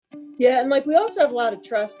Yeah, and like we also have a lot of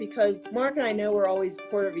trust because Mark and I know we're always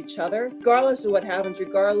supportive of each other, regardless of what happens,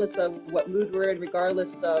 regardless of what mood we're in,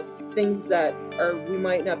 regardless of things that we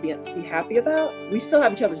might not be happy about. We still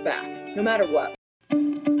have each other's back, no matter what.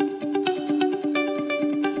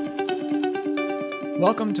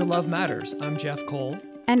 Welcome to Love Matters. I'm Jeff Cole.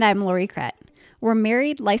 And I'm Lori Krett. We're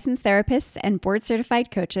married, licensed therapists, and board-certified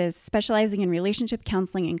coaches specializing in relationship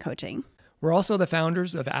counseling and coaching. We're also the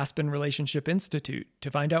founders of Aspen Relationship Institute. To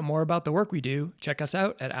find out more about the work we do, check us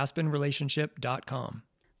out at aspenrelationship.com.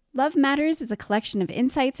 Love Matters is a collection of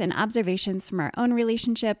insights and observations from our own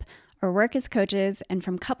relationship, our work as coaches, and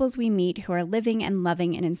from couples we meet who are living and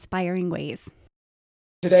loving in inspiring ways.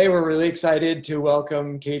 Today, we're really excited to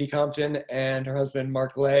welcome Katie Compton and her husband,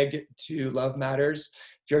 Mark Legg, to Love Matters.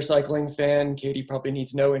 If you're a cycling fan, Katie probably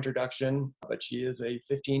needs no introduction, but she is a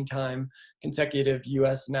 15-time consecutive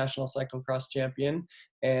US National Cyclocross Champion.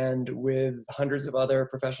 And with hundreds of other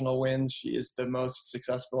professional wins, she is the most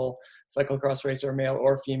successful cyclocross racer, male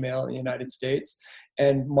or female, in the United States.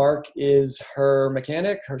 And Mark is her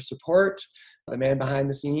mechanic, her support, the man behind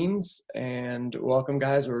the scenes. And welcome,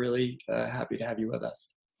 guys. We're really happy to have you with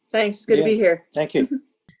us. Thanks. Good to be here. Thank you.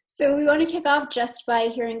 So we want to kick off just by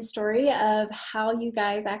hearing the story of how you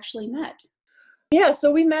guys actually met. Yeah,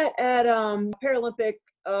 so we met at Paralympic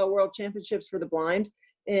World Championships for the Blind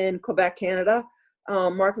in Quebec, Canada.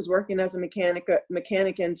 Mark was working as a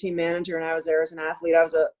mechanic and team manager, and I was there as an athlete. I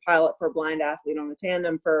was a pilot for a blind athlete on a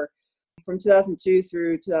tandem from 2002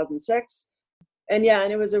 through 2006. And yeah,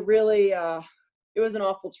 and it was it was an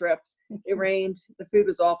awful trip. It rained, the food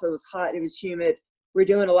was awful, it was hot, it was humid. We were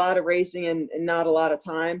doing a lot of racing and not a lot of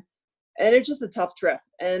time. And it's just a tough trip.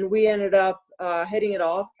 And we ended up hitting it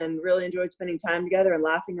off and really enjoyed spending time together and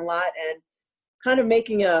laughing a lot and kind of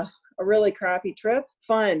making a really crappy trip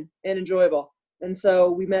fun and enjoyable. And so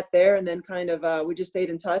we met there, and then kind of we just stayed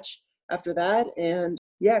in touch after that, and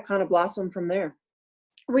yeah, kind of blossomed from there.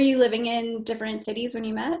 Were you living in different cities when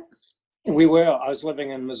you met? We were. I was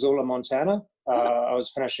living in Missoula, Montana. I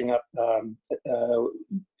was finishing up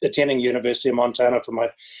attending University of Montana for my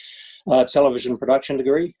television production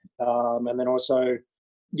degree. And then also,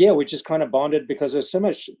 we just kind of bonded because there's so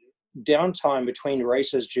much downtime between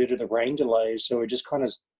races due to the rain delays. So we're just kind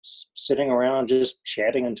of sitting around, just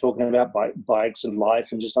chatting and talking about bikes and life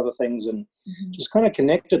and just other things, and just kind of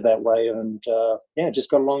connected that way. And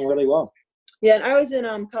just got along really well. Yeah, and I was in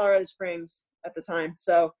Colorado Springs at the time.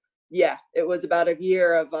 So yeah, it was about a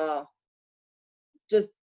year of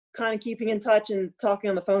just kind of keeping in touch and talking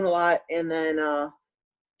on the phone a lot. And then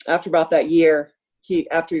after about that year,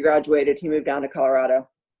 after he graduated, he moved down to Colorado.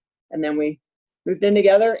 And then we moved in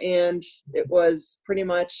together, and it was pretty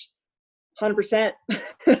much 100%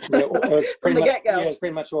 it was from the get-go. Yeah, it was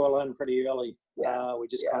pretty much all in pretty early. Yeah. We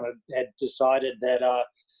just kind of had decided that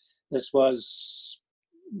this was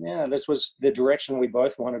the direction we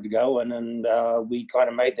both wanted to go in, and we kind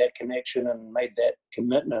of made that connection and made that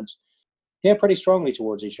commitment, pretty strongly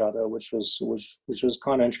towards each other, which was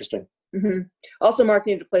kind of interesting. Mm-hmm. Also, Mark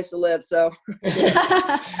needed a place to live, so we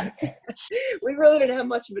really didn't have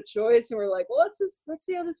much of a choice, and we're like, well, let's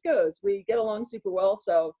see how this goes. We get along super well,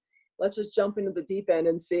 so let's just jump into the deep end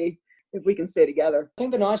and see if we can stay together. I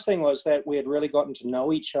think the nice thing was that we had really gotten to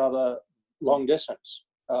know each other long distance.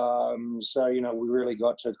 So, we really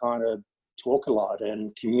got to kind of talk a lot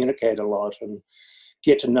and communicate a lot and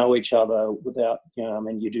get to know each other without,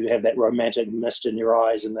 you do have that romantic mist in your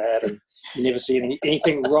eyes and that, and you never see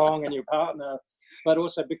anything wrong in your partner. But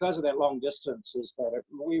also because of that long distance is that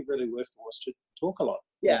we really were forced to talk a lot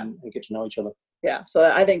and get to know each other. Yeah, so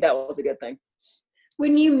I think that was a good thing.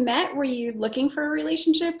 When you met, were you looking for a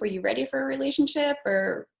relationship? Were you ready for a relationship,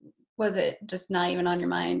 or was it just not even on your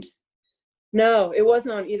mind? No, it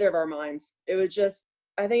wasn't on either of our minds. It was just,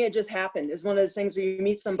 I think it just happened. It's one of those things where you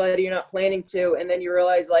meet somebody you're not planning to, and then you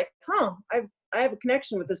realize like, I have a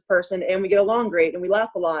connection with this person, and we get along great, and we laugh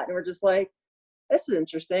a lot, and we're just like, this is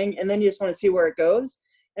interesting. And then you just want to see where it goes.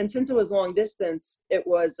 And since it was long distance, it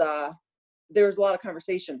was, there was a lot of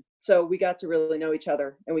conversation. So we got to really know each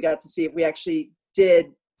other, and we got to see if we actually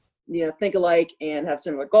did, think alike and have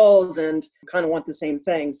similar goals and kind of want the same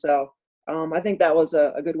thing. So I think that was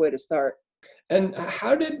a good way to start. And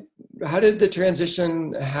how did the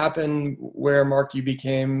transition happen where, Mark, you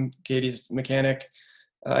became Katie's mechanic?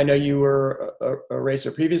 I know you were a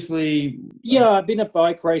racer previously. Yeah, I've been a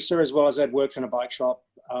bike racer as well as I'd worked in a bike shop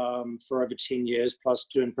for over 10 years, plus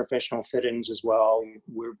doing professional fittings as well.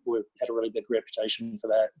 We had a really big reputation for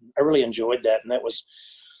that. I really enjoyed that, and that was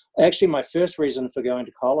Actually, my first reason for going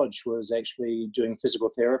to college was actually doing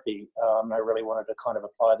physical therapy. I really wanted to kind of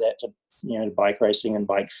apply that to, to bike racing and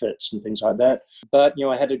bike fits and things like that. But,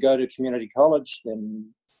 I had to go to community college,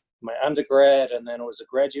 then my undergrad, and then it was a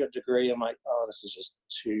graduate degree. I'm like, oh, this is just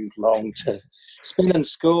too long to spend in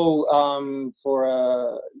school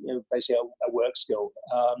for basically a work skill.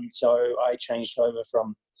 So I changed over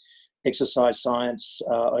from exercise science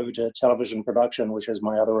over to television production, which is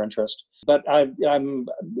my other interest. But I'm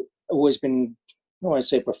always been, I don't want to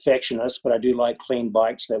say perfectionist, but I do like clean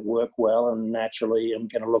bikes that work well, and naturally I'm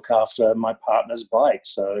going to look after my partner's bike.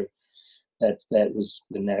 So that was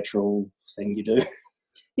the natural thing you do.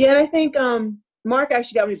 Yeah, and I think Mark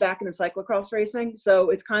actually got me back into cyclocross racing. So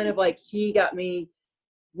it's kind of like he got me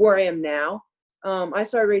where I am now. I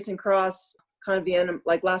started racing cross kind of the end of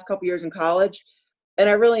like last couple years in college, and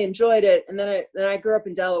I really enjoyed it. And then I grew up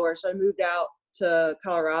in Delaware, so I moved out to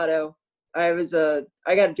Colorado. I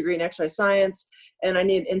got a degree in exercise science, and I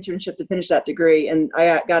needed an internship to finish that degree. And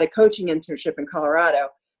I got a coaching internship in Colorado.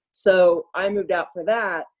 So I moved out for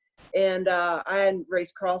that. And I hadn't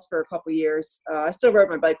raced cross for a couple years. I still rode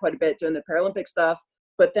my bike quite a bit doing the Paralympic stuff.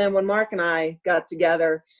 But then when Mark and I got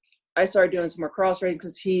together, I started doing some more cross racing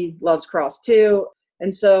because he loves cross too.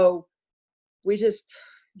 And so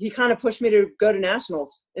he kind of pushed me to go to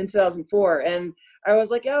nationals in 2004. And I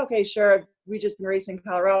was like, yeah, okay, sure. We just been racing in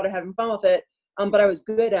Colorado, having fun with it. But I was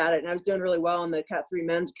good at it, and I was doing really well in the Cat 3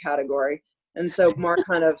 men's category. And so Mark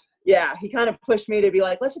he kind of pushed me to be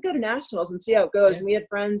like, let's go to nationals and see how it goes. Yeah. And we had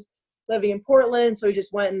friends living in Portland, so we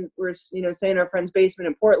just went and we're, staying in our friend's basement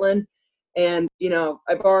in Portland. And,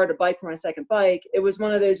 I borrowed a bike for my second bike. It was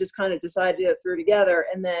one of those just kind of decided to throw together,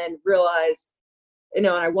 and then realized, and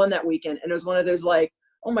I won that weekend. And it was one of those like,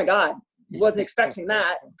 oh my God, wasn't expecting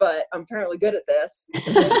that, but I'm apparently good at this.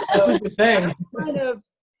 This is the thing. That's kind of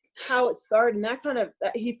how it started. And that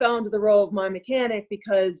he fell into the role of my mechanic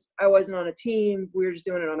because I wasn't on a team. We were just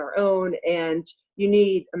doing it on our own. And you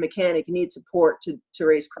need a mechanic, you need support to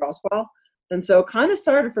race cross well. And so it kind of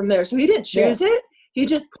started from there. So he didn't choose it. He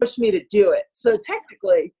just pushed me to do it. So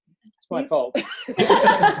technically, it's my fault.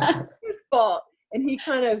 His fault. And he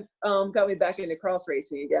kind of got me back into cross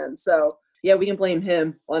racing again. So yeah, we can blame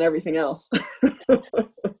him on everything else.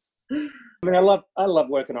 I mean, I love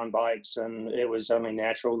working on bikes, and it was only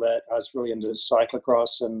natural that I was really into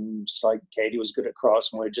cyclocross, and just like Katie was good at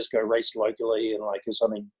cross, and we'd just go race locally, and like it's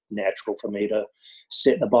only natural for me to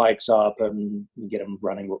set the bikes up and get them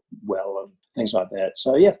running well and things like that.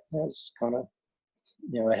 So yeah, that's kind of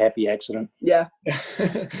a happy accident. Yeah.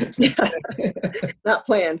 Not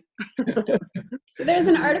planned. So there's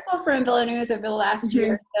an article from Velo News over the last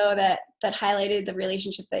year or so that highlighted the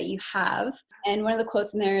relationship that you have. And one of the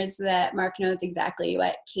quotes in there is that Mark knows exactly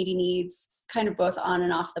what Katie needs, kind of both on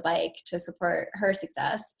and off the bike, to support her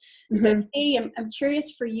success. So Katie, I'm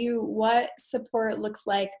curious for you, what support looks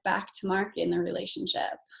like back to Mark in the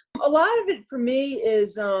relationship? A lot of it for me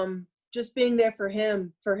is just being there for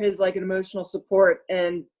him, for his like an emotional support,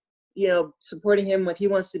 and supporting him what he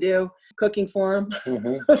wants to do, cooking for him.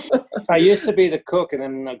 I used to be the cook, and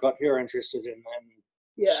then I got her interested in,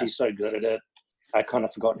 and she's so good at it. I kind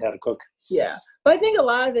of forgot how to cook. Yeah, but I think a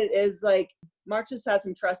lot of it is like Mark just had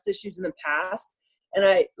some trust issues in the past,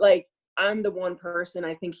 and I'm the one person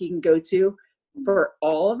I think he can go to for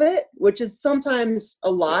all of it, which is sometimes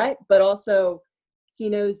a lot, but also he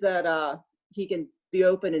knows that he can be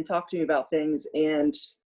open and talk to me about things, and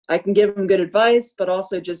I can give him good advice, but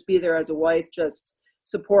also just be there as a wife, just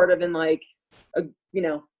supportive and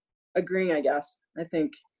agreeing, I guess.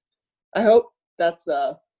 I hope that's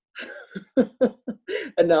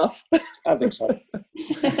enough. I think so.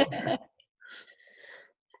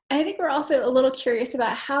 I think we're also a little curious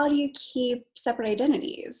about, how do you keep separate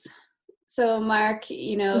identities? So Mark,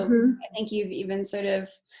 I think you've even sort of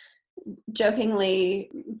jokingly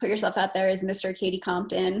put yourself out there as Mr. Katie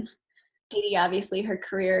Compton. Katie, obviously, her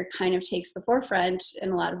career kind of takes the forefront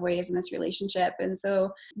in a lot of ways in this relationship. And so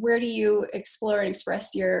where do you explore and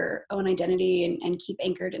express your own identity and keep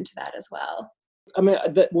anchored into that as well? I mean,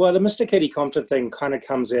 the Mr. Katie Compton thing kind of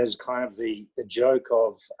comes as kind of the joke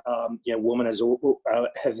of, women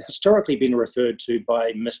have historically been referred to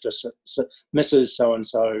by Mrs.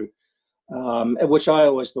 So-and-so, which I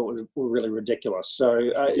always thought was really ridiculous. So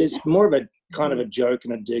it's more of a kind of a joke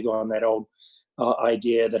and a dig on that old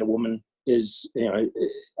idea that a woman is,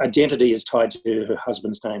 identity is tied to her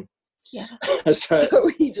husband's name. Yeah.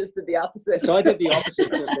 So he just did the opposite. So I did the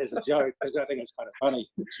opposite just as a joke, because I think it's kind of funny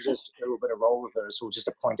to just do a bit of role reversal, just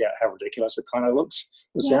to point out how ridiculous it kind of looks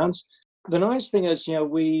or sounds. The nice thing is,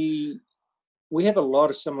 we we have a lot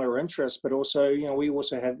of similar interests, but also, we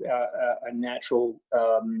also have a natural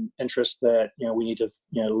interest that, we need to,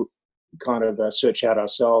 kind of search out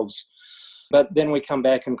ourselves. But then we come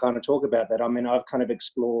back and kind of talk about that. I mean, I've kind of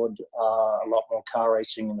explored a lot more car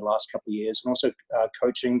racing in the last couple of years, and also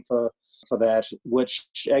coaching for that, which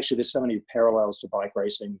actually there's so many parallels to bike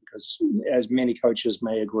racing, because as many coaches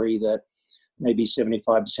may agree that maybe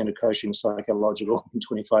 75% of coaching is psychological and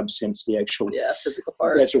 25% is the actual physical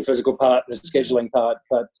part. The actual physical part, the scheduling part.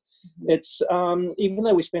 But it's even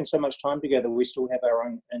though we spend so much time together, we still have our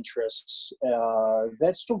own interests.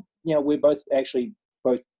 That's still, we're both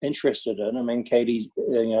interested in. I mean, Katie,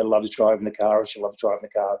 loves driving the car. She loves driving the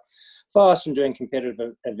car fast and doing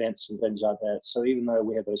competitive events and things like that. So even though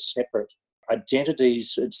we have those separate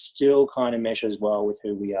identities, it still kind of meshes well with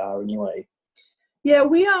who we are anyway. Yeah,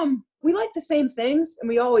 we like the same things, and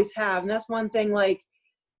we always have. And that's one thing, like,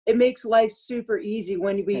 it makes life super easy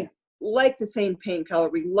when we like the same paint color,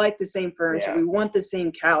 we like the same furniture, we want the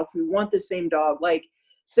same couch, we want the same dog. Like,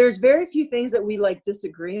 there's very few things that we like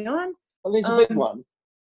disagree on. Well, there's a big one.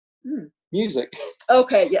 Music.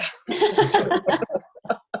 Okay, yeah.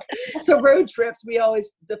 So road trips, we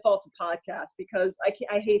always default to podcasts because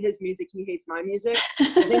I hate his music, he hates my music.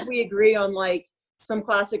 I think we agree on like some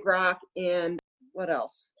classic rock and what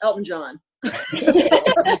else? Elton John.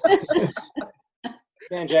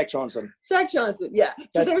 And Jack Johnson. Jack Johnson, yeah.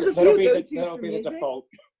 So there's a few go-tos for music. The default.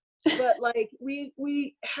 But like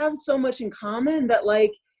we have so much in common that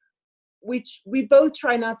like we both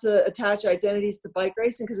try not to attach identities to bike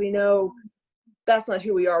racing, because we know that's not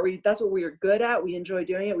who we are. That's what we are good at. We enjoy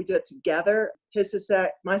doing it. We do it together. His success,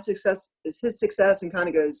 my success is his success, and kind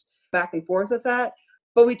of goes back and forth with that.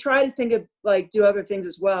 But we try to think of like do other things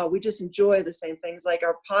as well. We just enjoy the same things. Like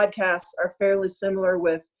our podcasts are fairly similar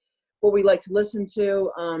with what we like to listen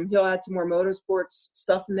to. He'll add some more motorsports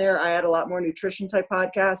stuff in there. I add a lot more nutrition type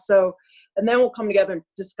podcasts. So, and then we'll come together and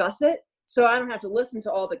discuss it. So I don't have to listen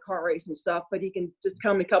to all the car racing stuff, but he can just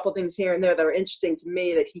tell me a couple things here and there that are interesting to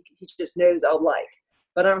me that he just knows I'll like.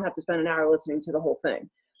 But I don't have to spend an hour listening to the whole thing.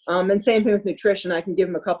 And same thing with nutrition. I can give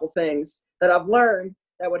him a couple things that I've learned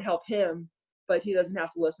that would help him, but he doesn't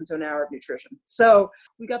have to listen to an hour of nutrition. So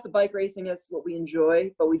we got the bike racing as what we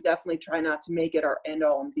enjoy, but we definitely try not to make it our end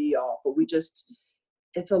all and be all. But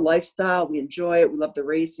it's a lifestyle. We enjoy it. We love the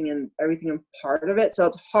racing and everything part of it. So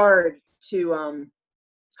it's hard to,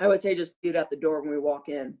 I would say, just get out the door when we walk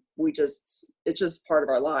in. It's just part of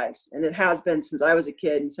our lives. And it has been since I was a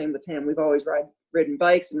kid, and same with him. We've always ridden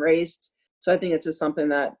bikes and raced. So I think it's just something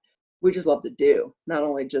that we just love to do, not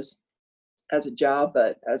only just as a job,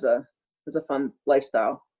 but as a fun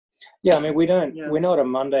lifestyle. Yeah, I mean, we're not a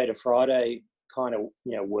Monday to Friday kind of,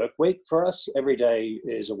 work week for us. Every day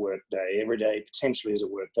is a work day. Every day potentially is a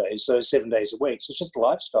work day. So 7 days a week. So it's just a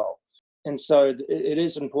lifestyle. And so it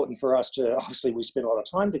is important for us to, obviously we spend a lot of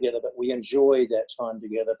time together, but we enjoy that time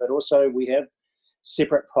together. But also we have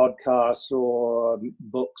separate podcasts or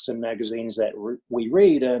books and magazines that we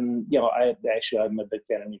read. And, I'm a big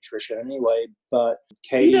fan of nutrition anyway, but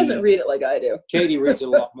Katie... He doesn't read it like I do. Katie reads a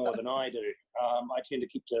lot more than I do. I tend to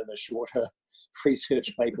keep to the shorter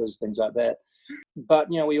research papers, things like that. But,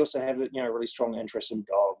 we also have, a really strong interest in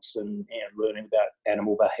dogs and learning about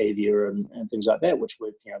animal behavior and things like that, which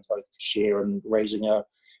we both share, and raising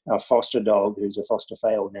our foster dog, who's a foster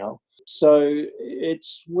fail now. So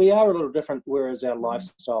we are a little different, whereas our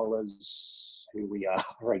lifestyle is who we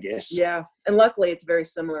are, I guess. Yeah. And luckily it's very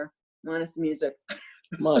similar, minus the music.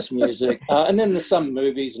 Minus music. And then there's some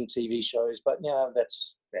movies and TV shows, but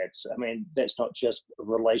that's not just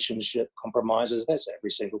relationship compromises. That's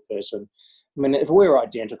every single person. I mean, if we were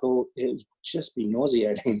identical, it would just be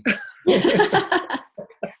nauseating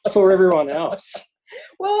for everyone else.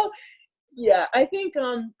 Well, yeah, I think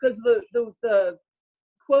because the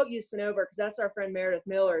quote you sent over, because that's our friend Meredith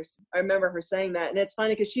Miller's. I remember her saying that, and it's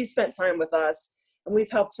funny because she spent time with us, and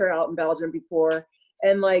we've helped her out in Belgium before,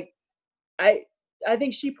 and like I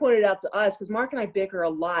think she pointed out to us, because Mark and I bicker a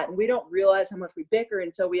lot, and we don't realize how much we bicker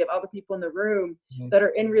until we have other people in the room that are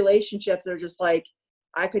in relationships that are just like,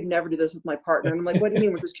 I could never do this with my partner. And I'm like, what do you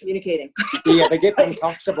mean? We're just communicating. Yeah, they get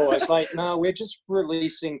uncomfortable. It's like, no, we're just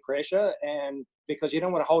releasing pressure, and because you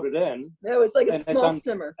don't want to hold it in. No, it's like a small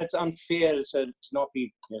simmer. It's unfair to not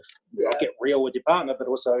be, not get real with your partner, but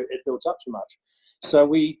also it builds up too much. So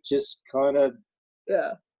we just kind of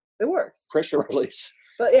it works. Pressure release.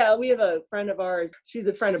 But yeah, we have a friend of ours. She's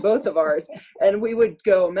a friend of both of ours, and we would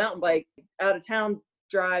go mountain bike out of town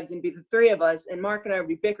drives and be the three of us, and Mark and I would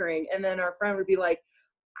be bickering, and then our friend would be like,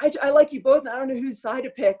 I like you both, and I don't know whose side to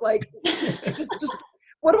pick. Like, just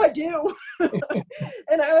what do I do?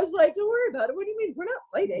 And I was like, don't worry about it. What do you mean? We're not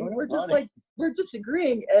fighting. We're just like we're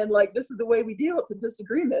disagreeing, and like this is the way we deal with the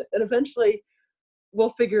disagreement, and eventually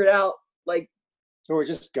we'll figure it out, like, or it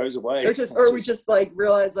just goes away, or we just like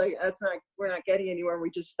realize like we're not getting anywhere, and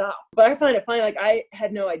we just stop. But I find it funny, like I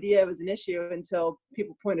had no idea it was an issue until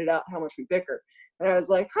people pointed out how much we bicker, and I was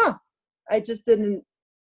like, I didn't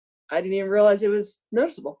even realize it was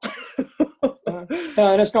noticeable.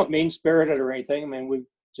 No, and it's not mean-spirited or anything. I mean, we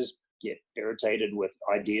just get irritated with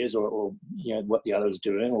ideas or what the other's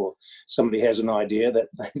doing, or somebody has an idea that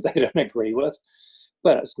they don't agree with.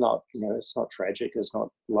 But it's not, it's not tragic. It's not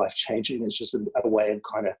life-changing. It's just a way of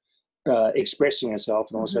kind of expressing yourself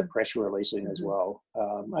and also pressure releasing as well.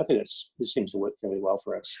 I think it seems to work fairly well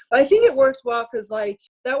for us. I think it works well because like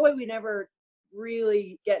that way we never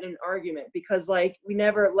really get in an argument, because like we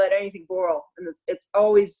never let anything boil, and it's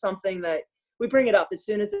always something that we bring it up as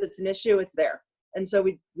soon as it's an issue. It's there, and so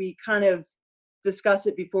we kind of discuss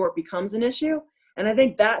it before it becomes an issue. And I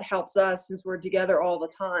think that helps us, since we're together all the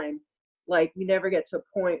time. Like we never get to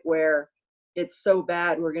a point where it's so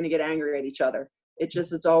bad we're going to get angry at each other.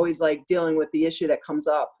 It's always like dealing with the issue that comes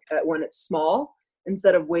up when it's small,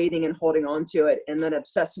 instead of waiting and holding on to it and then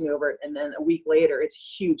obsessing over it, and then a week later it's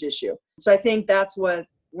a huge issue. So I think that's what,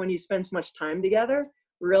 when you spend so much time together,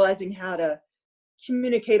 realizing how to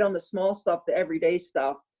communicate on the small stuff, the everyday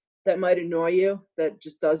stuff that might annoy you, that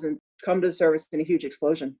just doesn't come to the surface in a huge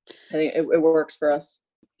explosion. I think it works for us.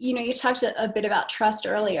 You talked a bit about trust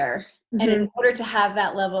earlier. And in order to have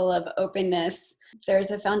that level of openness,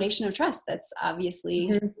 there's a foundation of trust that's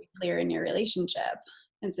obviously clear in your relationship.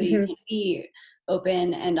 And so you can be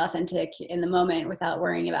open and authentic in the moment without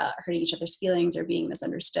worrying about hurting each other's feelings or being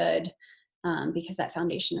misunderstood, because that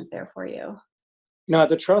foundation is there for you. No,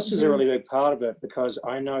 the trust is a really big part of it, because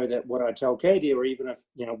I know that what I tell Katie, or even if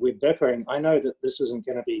we're bickering, I know that this isn't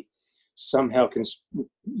going to be somehow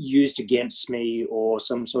used against me or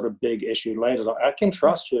some sort of big issue later. Like, I can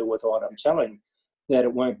trust her with what I'm telling, that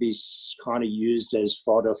it won't be kind of used as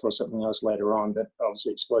fodder for something else later on that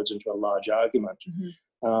obviously explodes into a large argument.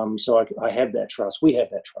 So I have that trust. We have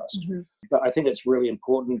that trust. But I think it's really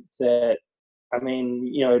important that, I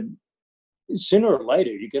mean, sooner or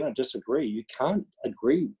later you're going to disagree. You can't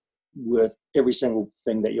agree with every single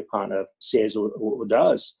thing that your partner says or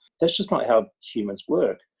does. That's just not how humans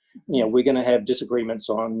work. We're going to have disagreements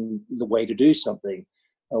on the way to do something,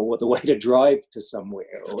 or the way to drive to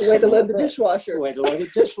somewhere, or the way to load the dishwasher. The way to load the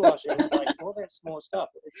dishwasher. It's like all that small stuff.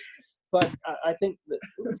 But I think that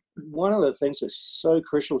one of the things that's so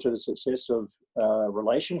crucial to the success of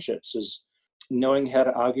relationships is knowing how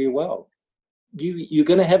to argue well. You're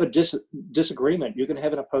going to have a disagreement. You're going to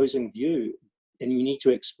have an opposing view, and you need to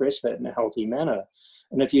express that in a healthy manner.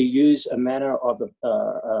 And if you use a manner of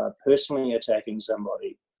personally attacking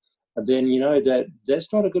somebody, then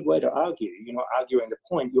that's not a good way to argue. You're not arguing the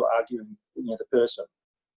point, you're arguing the person.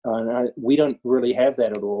 And we don't really have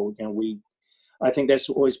that at all. I think that's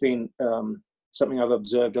always been something I've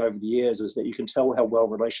observed over the years, is that you can tell how well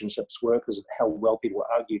relationships work is how well people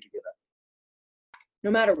argue together. No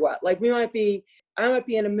matter what, like I might be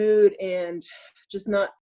in a mood and just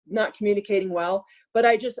not communicating well, but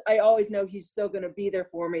I always know he's still going to be there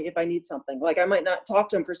for me if I need something. Like I might not talk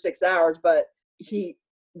to him for 6 hours, but he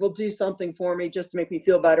will do something for me just to make me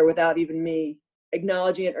feel better without even me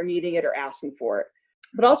acknowledging it or needing it or asking for it.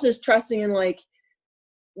 But also just trusting in, like,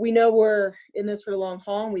 we know we're in this for the long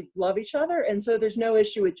haul and we love each other. And so there's no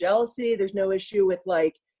issue with jealousy. There's no issue with,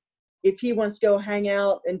 like, if he wants to go hang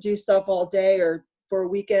out and do stuff all day or for a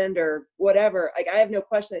weekend or whatever, like I have no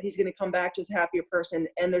question that he's going to come back just a happier person,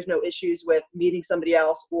 and there's no issues with meeting somebody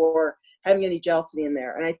else or having any jealousy in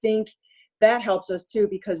there. And I think that helps us too,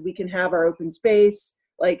 because we can have our open space,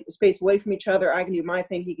 like space away from each other. I can do my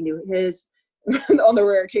thing, he can do his. On the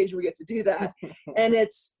rare occasion we get to do that, and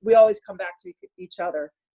we always come back to each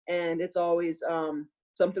other, and it's always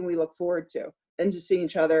something we look forward to, and just seeing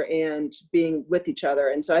each other and being with each other.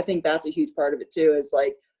 And so I think that's a huge part of it too, is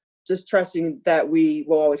like just trusting that we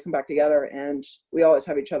will always come back together and we always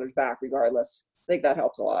have each other's back regardless. I think that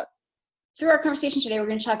helps a lot. Through our conversation today, we're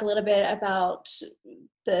going to talk a little bit about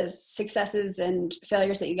the successes and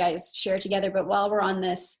failures that you guys share together. But while we're on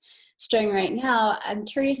this string right now, I'm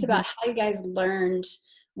curious about how you guys learned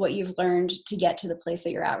what you've learned to get to the place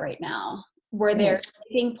that you're at right now. Were there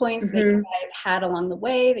tipping points that you guys had along the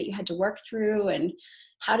way that you had to work through? And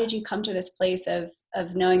how did you come to this place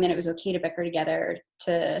of knowing that it was okay to bicker together,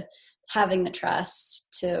 to having the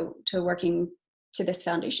trust, to working to this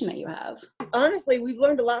foundation that you have? Honestly, we've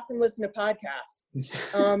learned a lot from listening to podcasts.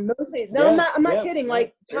 Mostly, no, I'm not kidding.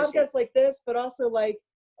 Like podcasts like this, but also like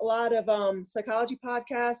a lot of psychology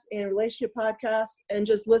podcasts and relationship podcasts, and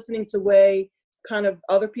just listening to way kind of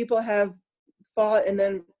other people have fought, and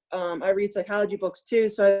then I read psychology books too.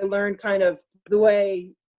 So I learned kind of the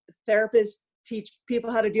way therapists teach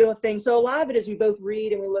people how to deal with things. So a lot of it is we both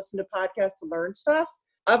read and we listen to podcasts to learn stuff.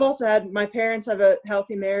 I've also had, my parents have a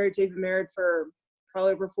healthy marriage. They've been married for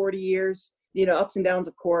probably over 40 years, you know, ups and downs,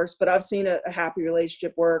 of course, but I've seen a happy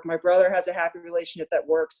relationship work. My brother has a happy relationship that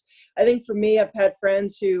works. I think for me, I've had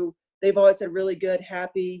friends who they've always had really good,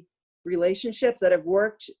 happy relationships that have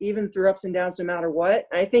worked even through ups and downs, no matter what.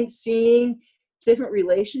 I think seeing different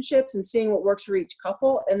relationships and seeing what works for each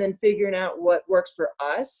couple and then figuring out what works for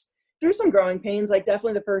us through some growing pains, like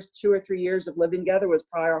definitely the first 2 or 3 years of living together was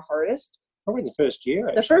probably our hardest. Probably the first year,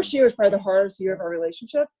 actually. The first year was probably the hardest year of our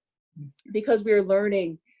relationship because we were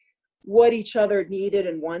learning what each other needed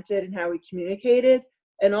and wanted and how we communicated.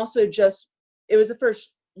 And also just, it was the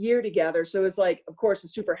first year together. So it was like, of course, a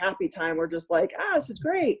super happy time. We're just like, this is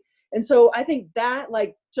great. And so I think that,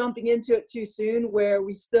 like, jumping into it too soon, where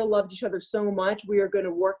we still loved each other so much, we were going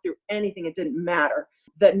to work through anything. It didn't matter.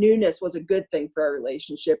 That newness was a good thing for our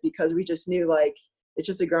relationship because we just knew, like, it's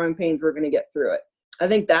just a growing pain. We're going to get through it. I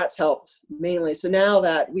think that's helped mainly. So now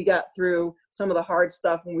that we got through some of the hard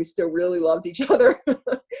stuff and we still really loved each other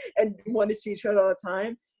and wanted to see each other all the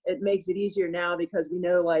time, it makes it easier now because we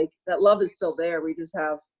know, like, that love is still there. We just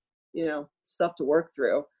have, you know, stuff to work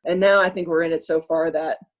through. And now I think we're in it so far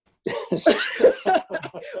that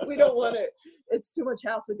we don't want to, it's too much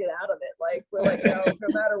hassle to get out of it. Like, we're like, no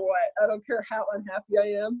matter what, I don't care how unhappy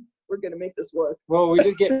I am, we're going to make this work. Well, we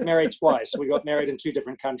did get married twice. We got married in 2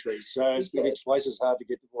 different countries, so it's going to be twice as hard to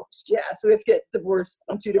get divorced. Yeah, so we have to get divorced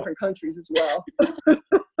in 2 different countries as well.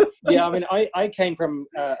 Yeah, I mean, I came from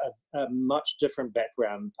a much different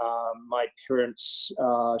background. My parents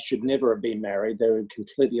should never have been married. They were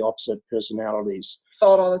completely opposite personalities.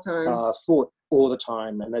 Fought all the time. Fought all the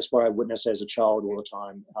time, and that's what I witnessed as a child all the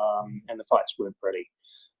time. And the fights weren't pretty.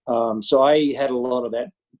 So I had a lot of that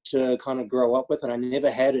to kind of grow up with, and I never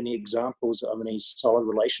had any examples of any solid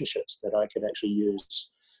relationships that I could actually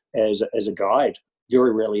use as a guide.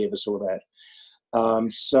 Very rarely ever saw that.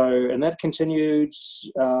 And that continued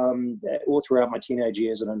all throughout my teenage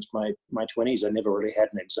years and into my 20s. I never really had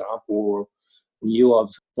an example or knew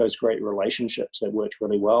of those great relationships that worked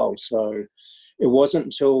really well. So it wasn't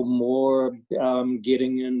until more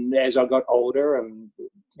getting in as I got older and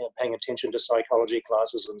paying attention to psychology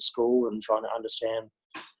classes in school and trying to understand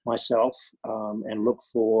myself and look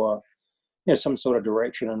for some sort of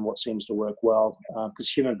direction in what seems to work well, because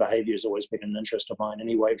human behavior has always been an interest of mine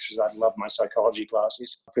anyway, which is I love my psychology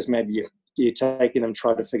classes because maybe you're taking them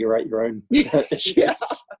trying to figure out your own issues. Yeah.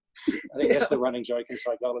 I think that's the running joke in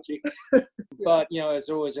psychology. But, it's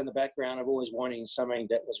always in the background of always wanting something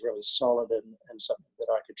that was really solid and something that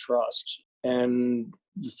I could trust. And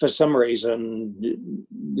for some reason,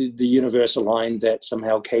 the universe aligned that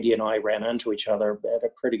somehow Katie and I ran into each other at a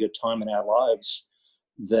pretty good time in our lives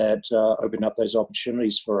that opened up those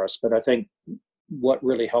opportunities for us. But I think what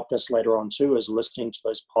really helped us later on too is listening to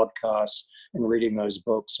those podcasts and reading those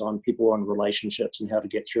books on people and relationships and how to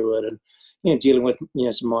get through it, and dealing with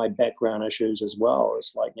some of my background issues as well.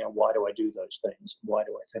 It's like, why do I do those things? Why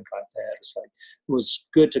do I think like that? It's like, it was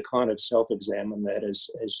good to kind of self-examine that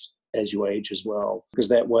as you age as well, because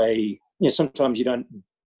that way, sometimes you don't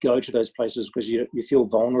go to those places because you feel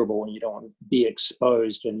vulnerable and you don't want to be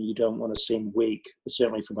exposed and you don't want to seem weak.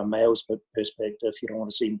 Certainly from a male's perspective, you don't want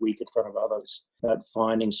to seem weak in front of others. But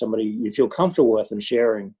finding somebody you feel comfortable with and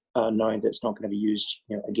sharing, knowing that it's not going to be used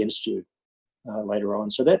against you later on.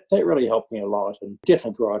 So that really helped me a lot and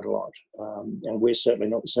definitely grown a lot. And we're certainly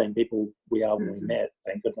not the same people we are when we met,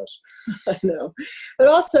 thank goodness. I know. But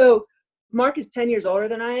also, Mark is 10 years older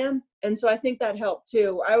than I am. And so I think that helped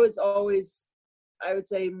too. I was always, I would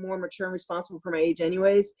say, more mature and responsible for my age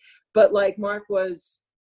anyways. But like Mark was,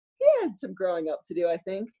 he had some growing up to do, I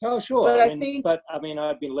think. Oh, sure. But I mean,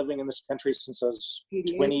 I've been living in this country since I was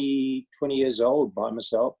 20 years old by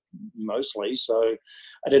myself, mostly. So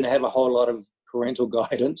I didn't have a whole lot of parental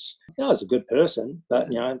guidance. I was a good person, but,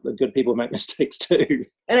 the good people make mistakes too.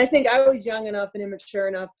 And I think I was young enough and immature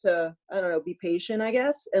enough to, be patient, I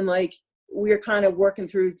guess. And like, we were kind of working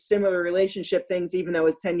through similar relationship things, even though it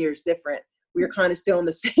was 10 years different. We were kind of still in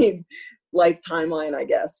the same life timeline, I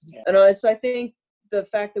guess. Yeah. And so I think the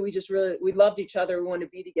fact that we loved each other, we wanted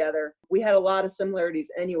to be together. We had a lot of similarities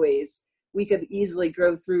anyways. We could easily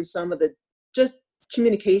grow through some of the just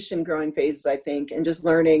communication growing phases, I think, and just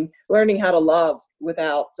learning how to love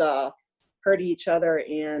without hurting each other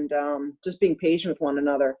and just being patient with one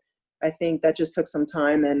another. I think that just took some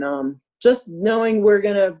time, and just knowing we're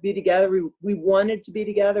going to be together. We wanted to be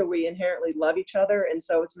together. We inherently love each other. And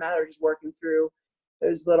so it's a matter of just working through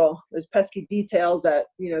those pesky details that,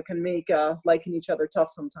 can make liking each other tough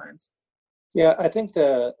sometimes. Yeah, I think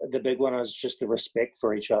the big one is just the respect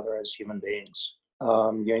for each other as human beings.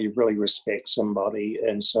 You really respect somebody,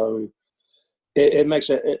 and so it makes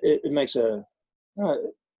it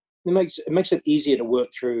easier to work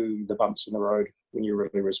through the bumps in the road when you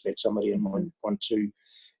really respect somebody and want to,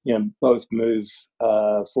 both move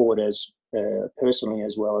forward as personally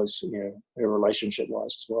as well as relationship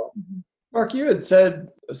wise as well. Mark, you had said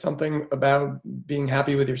something about being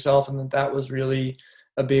happy with yourself, and that was really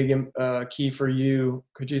a big key for you.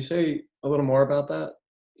 Could you say a little more about that?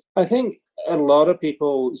 I think a lot of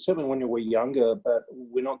people, certainly when we're younger, but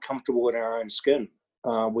we're not comfortable in our own skin.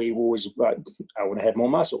 We always like, I want to have more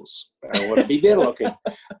muscles. I want to be better looking.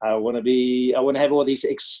 I want to have all these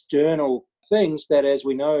external things that, as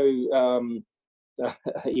we know,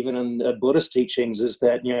 even in Buddhist teachings, is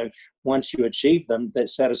that, once you achieve them, that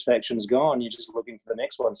satisfaction is gone. You're just looking for the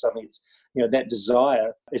next one. Something, that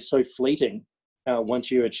desire is so fleeting once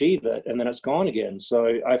you achieve it, and then it's gone again.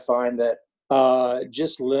 So I find that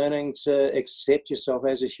just learning to accept yourself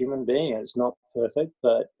as a human being. It's not perfect,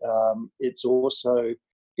 but it's also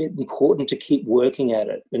important to keep working at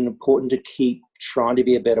it, and important to keep trying to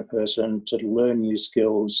be a better person, to learn new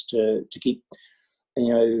skills, to keep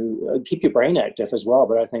keep your brain active as well.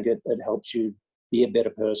 But I think it helps you be a better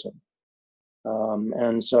person.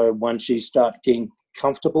 And so once you start getting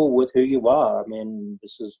comfortable with who you are, I mean,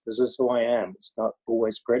 this is who I am. It's not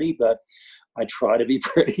always pretty, but I try to be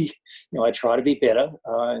pretty. I try to be better,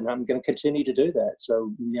 and I'm going to continue to do that.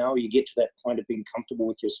 So now you get to that point of being comfortable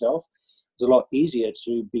with yourself. It's a lot easier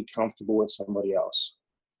to be comfortable with somebody else,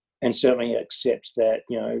 and certainly accept that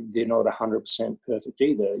they're not 100% perfect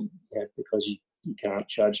either, because you can't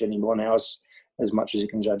judge anyone else as much as you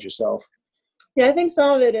can judge yourself. Yeah, I think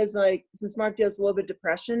some of it is like, since Mark deals a little bit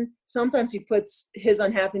depression, sometimes he puts his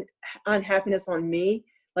unhappiness on me.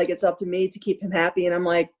 Like, it's up to me to keep him happy. And I'm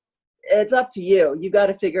like, it's up to you. You got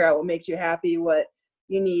to figure out what makes you happy, what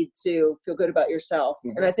you need to feel good about yourself.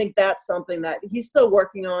 Mm-hmm. And I think that's something that he's still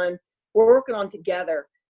working on. We're working on together,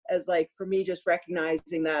 as like, for me, just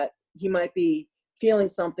recognizing that he might be feeling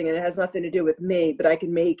something and it has nothing to do with me, but I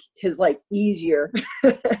can make his life easier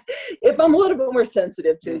if I'm a little bit more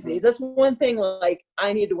sensitive to his needs. That's one thing, like,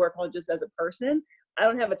 I need to work on just as a person. I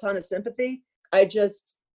don't have a ton of sympathy. I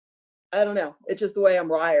don't know. It's just the way I'm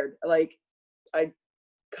wired. Like, I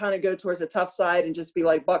kind of go towards the tough side and just be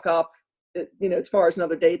like, buck up, tomorrow's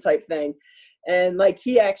another day type thing. And like,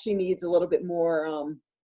 he actually needs a little bit more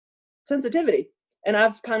sensitivity. And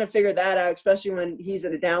I've kind of figured that out, especially when he's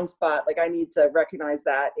in a down spot. Like, I need to recognize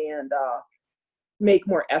that and make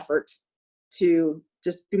more effort to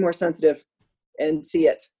just be more sensitive and see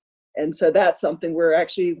it. And so that's something we're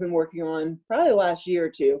actually been working on probably the last year or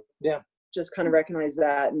two. Yeah. Just kind of recognize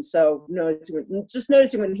that. And so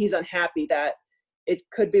noticing when he's unhappy, that it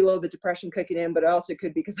could be a little bit depression kicking in, but also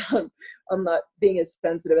could be because I'm not being as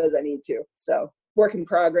sensitive as I need to. So work in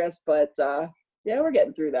progress, but yeah, we're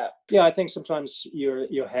getting through that. Yeah, I think sometimes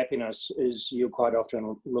your happiness is, you quite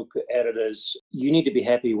often look at it as, you need to be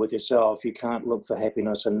happy with yourself. You can't look for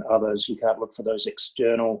happiness in others. You can't look for those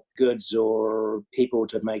external goods or people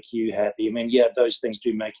to make you happy. I mean, yeah, those things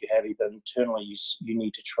do make you happy, but internally you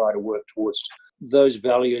need to try to work towards those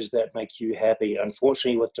values that make you happy.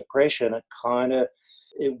 Unfortunately, with depression,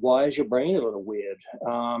 it wires your brain a little weird.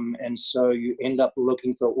 And so you end up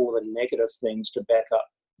looking for all the negative things to back up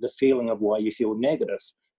the feeling of why you feel negative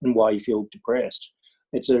and why you feel depressed.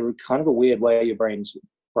 It's a kind of a weird way your brain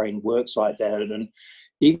works like that. And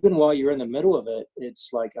even while you're in the middle of it, it's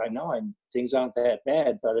like, I know things aren't that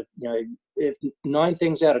bad, but if 9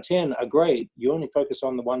 things out of 10 are great, you only focus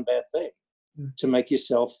on the one bad thing to make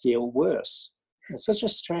yourself feel worse. It's such a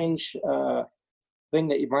strange thing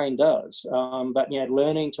that your brain does. But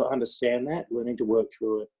learning to understand that, learning to work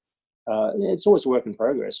through it, it's always a work in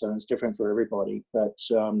progress, and it's different for everybody. But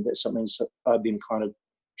that's something I've been kind of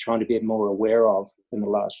trying to be more aware of in the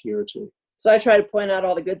last year or two. So I try to point out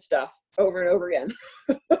all the good stuff over and over again.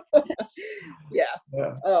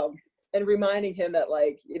 Yeah. And reminding him that,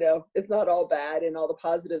 like, it's not all bad and all the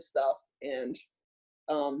positive stuff, and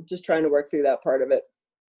just trying to work through that part of it.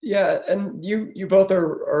 Yeah, and you both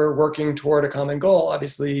are working toward a common goal,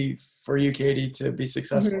 obviously, for you, Katie, to be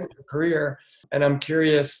successful in your career. And I'm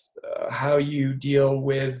curious how you deal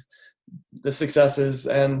with the successes,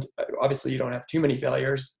 and obviously you don't have too many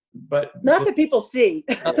failures, but not that people see.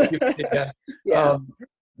 Yeah. Yeah.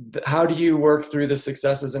 How do you work through the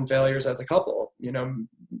successes and failures as a couple?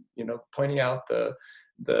 Pointing out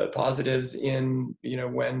the positives in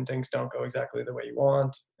when things don't go exactly the way you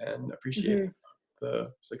want, and appreciating.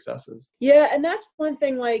 the successes. Yeah, and that's one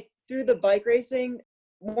thing, like through the bike racing,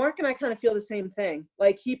 Mark and I kind of feel the same thing.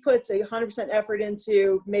 Like he puts 100% effort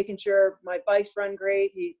into making sure my bikes run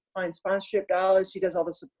great. He finds sponsorship dollars. He does all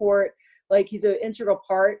the support. Like he's an integral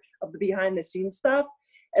part of the behind the scenes stuff.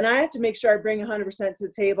 And I have to make sure I bring 100% to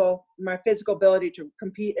the table, my physical ability to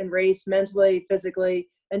compete and race mentally, physically,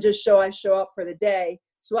 and just I show up for the day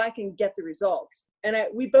so I can get the results. And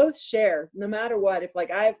we both share, no matter what.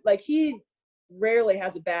 If he rarely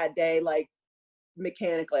has a bad day, like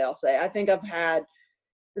mechanically, I'll say. I think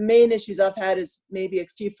the main issues I've had is maybe a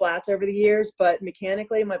few flats over the years, but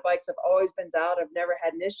mechanically my bikes have always been dialed. I've never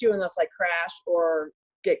had an issue unless I crash or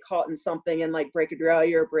get caught in something and like break a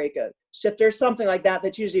derailleur or break a shifter, something like that.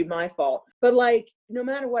 That's usually my fault. But like, no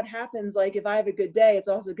matter what happens, like if I have a good day, it's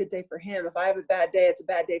also a good day for him. If I have a bad day, it's a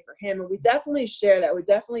bad day for him. And we definitely share that. We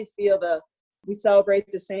definitely feel we celebrate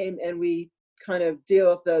the same, and we kind of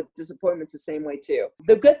deal with the disappointments the same way too.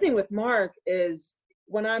 The good thing with Mark is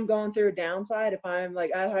when I'm going through a downside, if I'm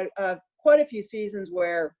like, I had quite a few seasons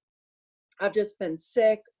where I've just been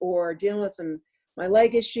sick or dealing with my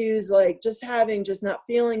leg issues, like just not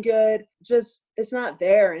feeling good, it's not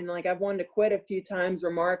there. And like I've wanted to quit a few times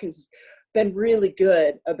where Mark has been really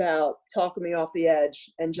good about talking me off the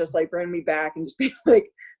edge and just like bringing me back and just be like,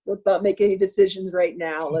 let's not make any decisions right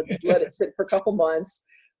now. Let's let it sit for a couple months.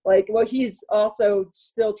 Like, well, he's also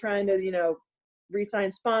still trying to,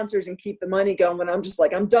 re-sign sponsors and keep the money going. When I'm just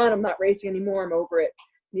like, I'm done. I'm not racing anymore. I'm over it.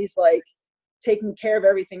 And he's like taking care of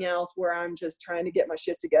everything else where I'm just trying to get my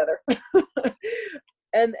shit together.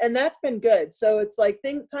 and that's been good. So it's like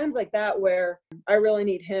times like that where I really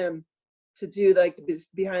need him to do like the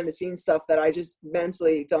behind the scenes stuff that I just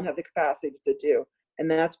mentally don't have the capacity to do.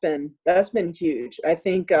 And that's been huge. I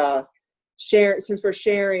think since we're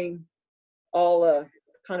sharing all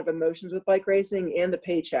kind of emotions with bike racing and the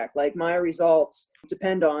paycheck, like my results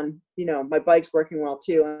depend on, my bike's working well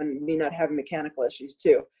too, and me not having mechanical issues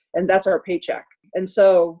too. And that's our paycheck. And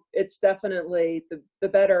so it's definitely the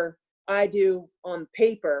better I do on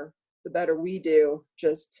paper, the better we do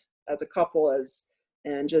just as a couple as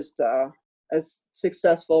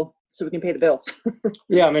successful so we can pay the bills.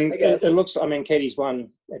 Yeah, I mean, it looks, Katie's won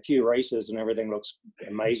a few races and everything looks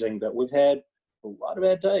amazing, but we've had a lot of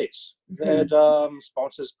bad days. We've had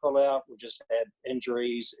sponsors pull out. We've just had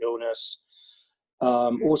injuries, illness,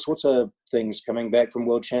 all sorts of things coming back from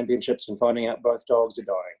World Championships and finding out both dogs are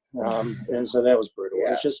dying. And so that was brutal.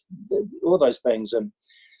 Yeah. It's just all those things. And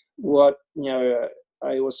what,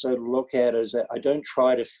 I also look at is that I don't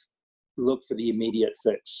try to look for the immediate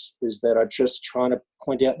fix, is that I just try to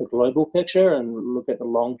point out the global picture and look at the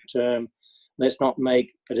long term. Let's not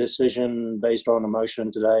make a decision based on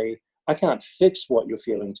emotion today. I can't fix what you're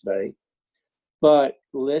feeling today, but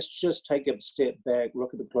let's just take a step back,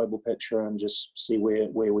 look at the global picture and just see where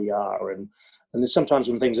we are. And there's sometimes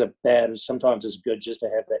when things are bad, sometimes it's good just to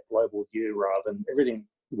have that global view rather than everything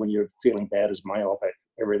when you're feeling bad is myopic.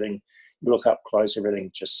 Everything, you look up close,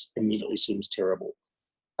 everything just immediately seems terrible.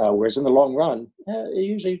 Whereas in the long run, it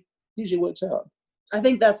usually works out. I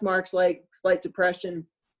think that's Mark's like slight depression,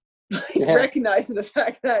 recognizing the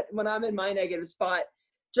fact that when I'm in my negative spot,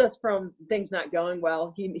 just from things not going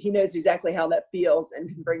well, he knows exactly how that feels and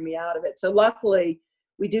can bring me out of it. So luckily,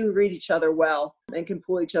 we do read each other well and can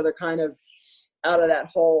pull each other kind of out of that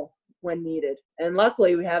hole when needed. And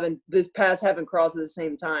luckily, these paths haven't crossed at the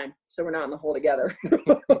same time, so we're not in the hole together.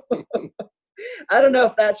 I don't know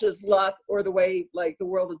if that's just luck or the way like the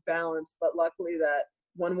world is balanced, but luckily that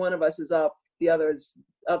when one of us is up, the other's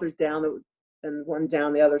down, and one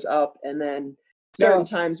down, the other's up, and then certain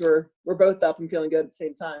times we're both up and feeling good at the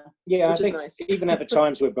same time. Yeah, which I think is nice. Even at the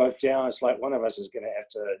times we're both down, it's like one of us is going to have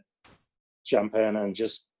to jump in and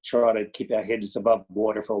just try to keep our heads above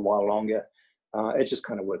water for a while longer. It just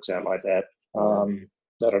kind of works out like that.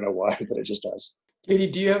 I don't know why, but it just does. Katie,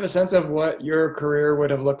 do you have a sense of what your career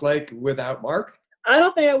would have looked like without Mark? I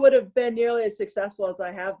don't think I would have been nearly as successful as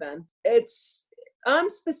I have been. I'm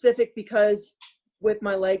specific because with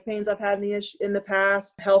my leg pains I've had in the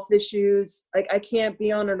past, health issues, like I can't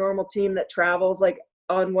be on a normal team that travels like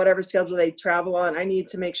on whatever schedule they travel on. I need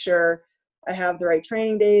to make sure I have the right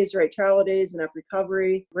training days, the right travel days, enough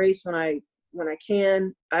recovery, race when I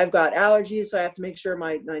can. I've got allergies, so I have to make sure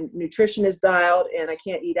my nutrition is dialed and I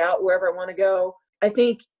can't eat out wherever I want to go. I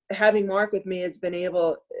think having Mark with me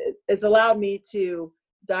it's allowed me to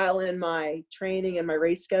dial in my training and my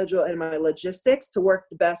race schedule and my logistics to work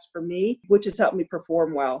the best for me, which has helped me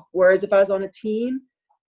perform well. Whereas if I was on a team,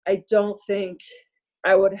 I don't think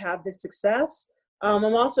I would have the success. I'm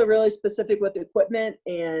also really specific with equipment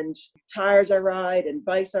and tires I ride and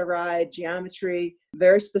bikes I ride, geometry,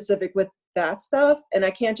 very specific with that stuff. And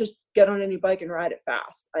I can't just get on any bike and ride it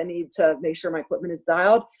fast. I need to make sure my equipment is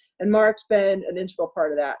dialed. And Mark's been an integral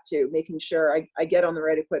part of that too, making sure I get on the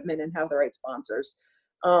right equipment and have the right sponsors,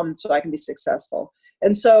 so I can be successful.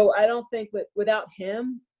 And so I don't think without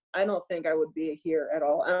him, I don't think I would be here at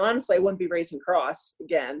all. And honestly, I wouldn't be racing cross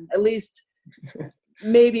again, at least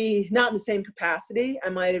maybe not in the same capacity. I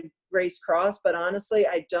might have raced cross, but honestly,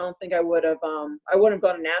 I don't think I would have, I wouldn't have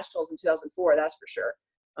gone to nationals in 2004. That's for sure.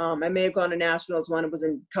 I may have gone to nationals when it was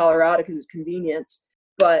in Colorado because it's convenient,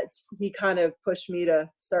 but he kind of pushed me to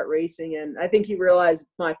start racing. And I think he realized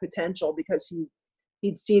my potential because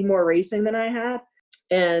he'd seen more racing than I had.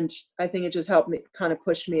 And I think it just helped me, kind of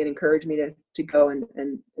push me and encourage me to go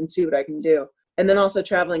and see what I can do. And then also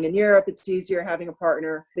traveling in Europe, it's easier having a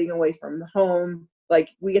partner, being away from home. Like,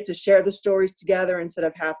 we get to share the stories together instead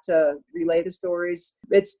of have to relay the stories.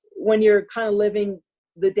 It's when you're kind of living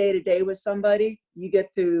the day-to-day with somebody, you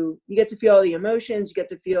get to feel all the emotions, you get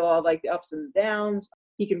to feel all like the ups and downs.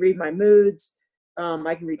 He can read my moods.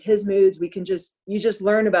 I can read his moods. You just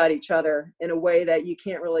learn about each other in a way that you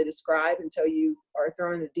can't really describe until you are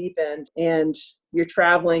thrown in the deep end and you're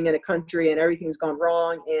traveling in a country and everything's gone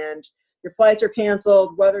wrong and your flights are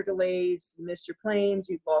canceled, weather delays, you missed your planes,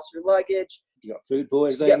 you've lost your luggage. You got food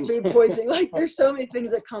poisoning. Like, there's so many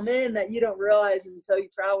things that come in that you don't realize until you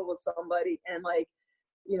travel with somebody, and like,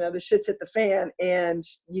 you know, the shit's hit the fan and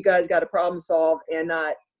you guys got to problem solve and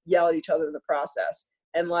not yell at each other in the process.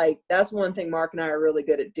 And like, that's one thing Mark and I are really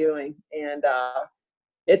good at doing. And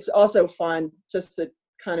it's also fun just to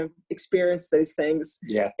kind of experience those things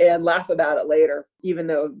and laugh about it later, even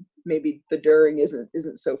though maybe the during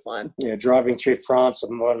isn't so fun. Yeah, driving through France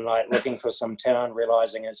on one night, looking for some town,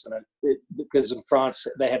 realizing because in France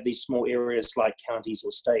they have these small areas like counties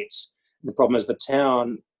or states. The problem is the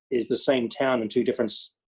town is the same town in two different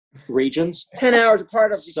regions, 10 hours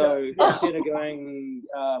apart of each other. So instead of going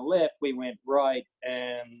left, we went right,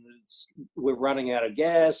 and we're running out of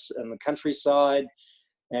gas in the countryside,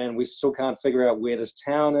 and we still can't figure out where this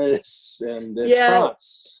town is. And it's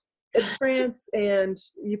France. It's France, and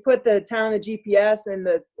you put the town in the GPS, and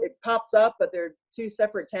it pops up, but they're two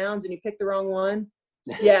separate towns, and you pick the wrong one.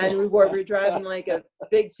 Yeah, and we were driving like a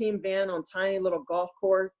big team van on tiny little golf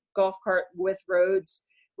cart with roads,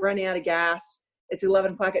 running out of gas. It's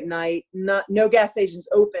 11 o'clock at night. No gas stations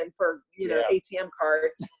open for ATM card,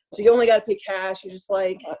 so you only got to pay cash. You're just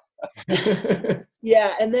like,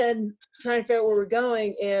 and then trying to figure out where we're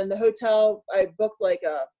going. And the hotel, I booked like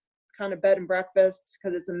a kind of bed and breakfast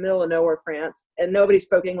because it's in the middle of nowhere, France, and nobody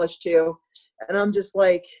spoke English too. And I'm just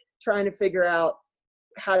like trying to figure out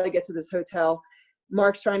how to get to this hotel.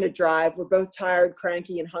 Mark's trying to drive. We're both tired,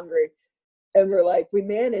 cranky, and hungry, and we're like, we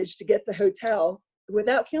managed to get the hotel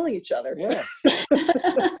without killing each other. Yeah.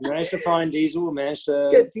 Managed to find diesel,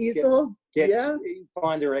 get diesel.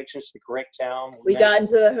 Find directions to the correct town. We got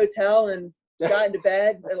into the hotel and got into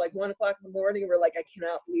bed at like 1 o'clock in the morning. And we're like, I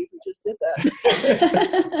cannot believe we just did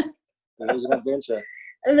that. It was an adventure.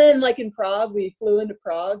 And then like in Prague, we flew into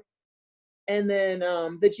Prague, and then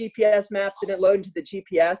the GPS maps didn't load into the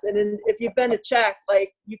GPS. And then if you've been to Czech,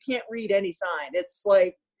 like, you can't read any sign. It's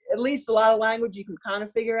like, at least a lot of language, you can kind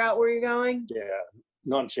of figure out where you're going. Yeah,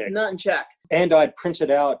 not in Czech. Not in Czech. And I'd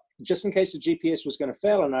printed out, just in case the GPS was going to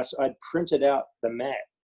fail on us, I'd printed out the map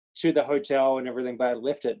to the hotel and everything, but I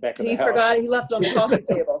left it back at the house. He forgot, he left it on the coffee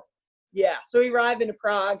table. Yeah, so we arrived into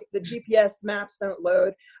Prague. The GPS maps don't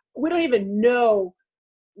load. We don't even know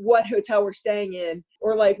what hotel we're staying in,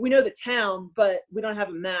 or like, we know the town, but we don't have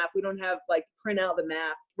a map. We don't have like print out the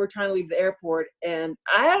map. We're trying to leave the airport, and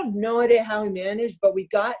I have no idea how we managed, but we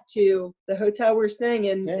got to the hotel we're staying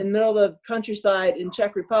in the middle of the countryside in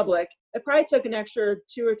Czech Republic. It probably took an extra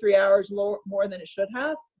 2 or 3 hours more than it should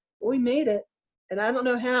have, but we made it. And I don't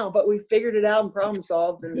know how, but we figured it out and problem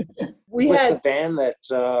solved. And we had a van that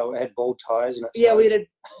had bald tires in it. Yeah, we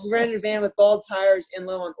rented a van with bald tires and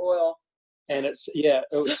low on oil. And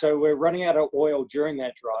so we're running out of oil during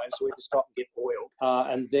that drive, so we had to stop and get oil.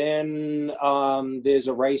 And then there's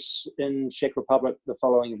a race in Czech Republic the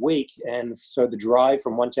following week, and so the drive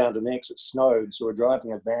from one town to the next, it snowed, so we're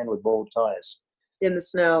driving a van with bald tires. In the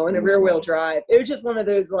snow, in a rear-wheel drive. It was just one of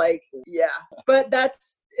those, like, But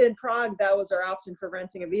that's, in Prague, that was our option for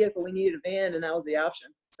renting a vehicle. We needed a van, and that was the option.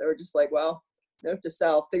 So we're just like, well, note to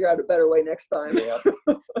self, figure out a better way next time. Yeah.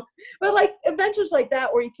 But like adventures like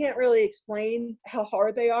that where you can't really explain how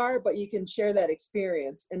hard they are, but you can share that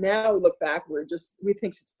experience. And now we look back, we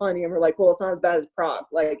think it's funny, and we're like, well, it's not as bad as Prague.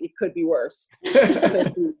 Like, it could be worse.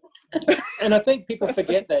 And I think people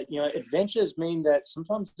forget that, adventures mean that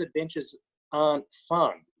sometimes adventures aren't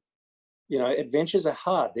fun. adventures are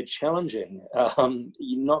hard. They're challenging.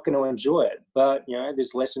 You're not going to enjoy it, but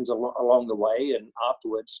there's lessons along the way, and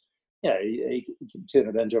afterwards, you can turn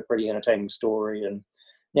it into a pretty entertaining story. And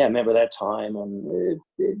remember that time. And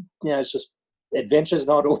it's just adventure's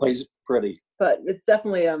not always pretty, but it's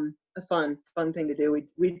definitely a fun thing to do.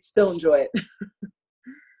 We still enjoy it.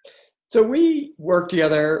 So we work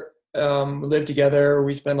together, live together.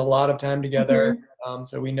 We spend a lot of time together.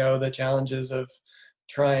 So we know the challenges of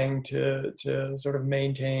trying to sort of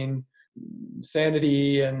maintain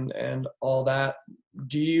sanity and all that.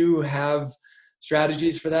 Do you have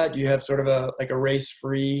strategies for that? Do you have sort of a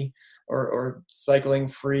race-free or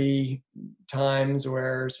cycling-free times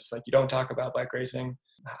where it's just like you don't talk about bike racing?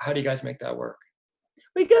 How do you guys make that work?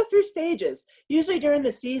 We go through stages. Usually during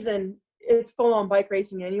the season, it's full-on bike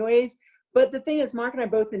racing anyways. But the thing is, Mark and I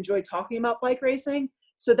both enjoy talking about bike racing.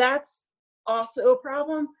 So that's also a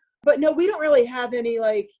problem. But no, we don't really have any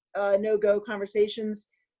no-go conversations.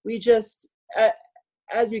 We just,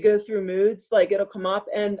 as we go through moods, it'll come up.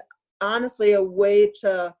 And honestly, a way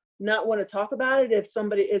to not want to talk about it, if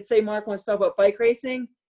say Mark wants to talk about bike racing,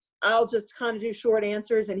 I'll just kind of do short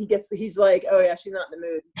answers, and he's like, oh yeah, she's not in the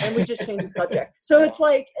mood. And we just change the subject. So it's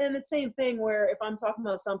and the same thing where if I'm talking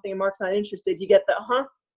about something and Mark's not interested, you get the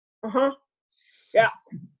yeah.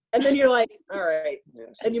 And then you're like, all right.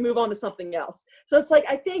 And you move on to something else. So it's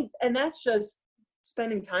I think, and that's just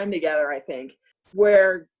spending time together, I think,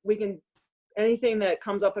 where we can, anything that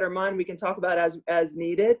comes up in our mind, we can talk about as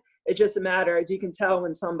needed. It's just a matter, as you can tell,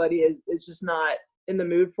 when somebody is just not in the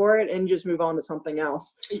mood for it, and just move on to something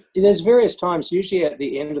else. There's various times, usually at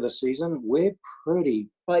the end of the season, we're pretty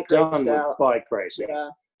done with bike racing. Yeah.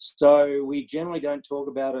 So we generally don't talk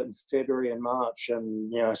about it in February and March.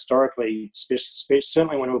 And, historically,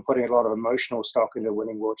 certainly when we're putting a lot of emotional stock into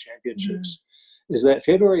winning world championships, is that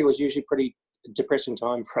February was usually pretty depressing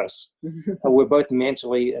time for us. We're both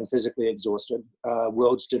mentally and physically exhausted.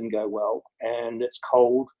 Worlds didn't go well, and it's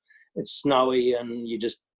cold, it's snowy, and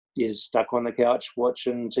you're stuck on the couch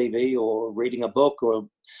watching TV or reading a book, or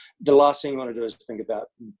the last thing you want to do is think about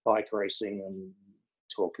bike racing and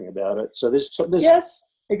talking about it. So there's yes.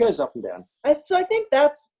 It goes up and down. So I think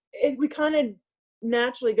that's it. We kind of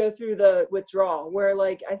naturally go through the withdrawal where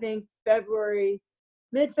I think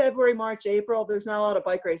mid-February, March, April, there's not a lot of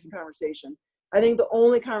bike racing conversation. I think the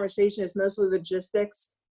only conversation is mostly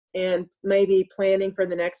logistics and maybe planning for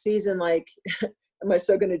the next season. Am I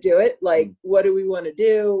still going to do it? What do we want to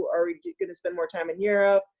do? Are we going to spend more time in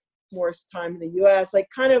Europe, more time in the US?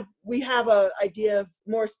 We have an idea of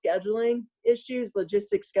more scheduling issues,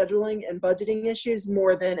 logistics scheduling and budgeting issues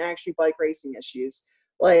more than actually bike racing issues.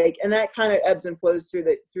 And that kind of ebbs and flows through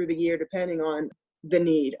the year, depending on the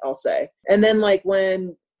need, I'll say. And then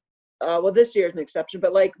when, this year is an exception,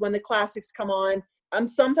 but when the classics come on, I'm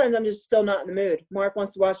just still not in the mood. Mark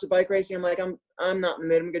wants to watch the bike racing. I'm I'm not in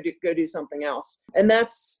the mood. I'm going to go do something else. And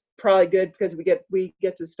that's probably good because we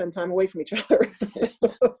get to spend time away from each other.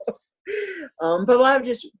 But we'll have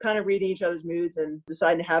just kind of reading each other's moods and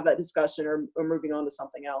deciding to have that discussion or moving on to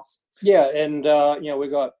something else. Yeah. And, we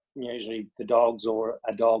got usually the dogs or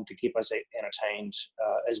a dog to keep us entertained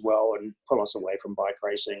as well and pull us away from bike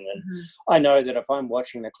racing. And I know that if I'm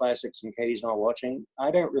watching the classics and Katie's not watching, I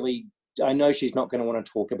know she's not going to want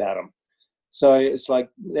to talk about them. So it's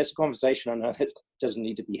that's a conversation I know that doesn't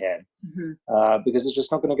need to be had because it's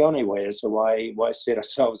just not going to go anywhere. So why set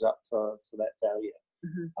ourselves up for that failure?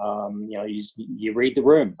 You read the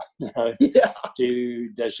room.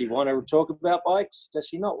 Does she want to talk about bikes? Does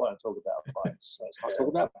she not want to talk about bikes? Let's not talk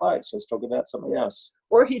about bikes. Let's talk about something else.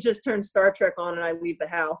 Or he just turns Star Trek on and I leave the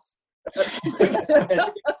house. That's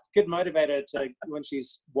a good motivator to when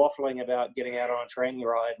she's waffling about getting out on a training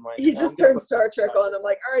ride. He just turns Star Trek on. I'm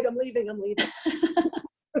like, all right, I'm leaving.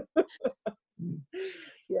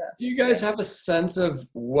 Yeah. Do you guys have a sense of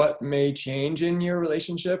what may change in your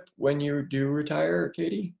relationship when you do retire,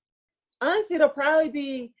 Katie? Honestly, it'll probably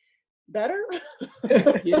be better.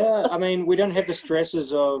 Yeah, I mean, we don't have the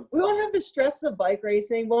stresses of... We won't have the stresses of bike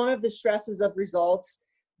racing. We won't have the stresses of results,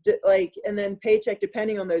 and then paycheck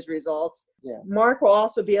depending on those results. Yeah. Mark will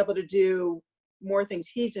also be able to do more things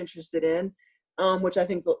he's interested in, which I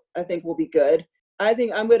think will be good. I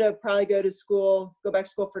think I'm going to probably go back to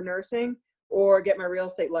school for nursing, or get my real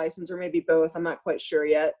estate license, or maybe both. I'm not quite sure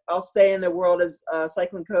yet. I'll stay in the world as a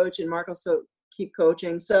cycling coach, and Mark will still keep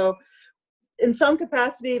coaching. So in some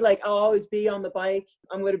capacity, I'll always be on the bike.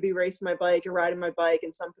 I'm going to be racing my bike and riding my bike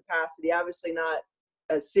in some capacity. Obviously not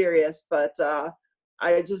as serious, but I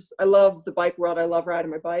love the bike world. I love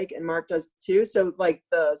riding my bike, and Mark does too. So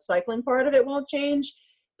the cycling part of it won't change.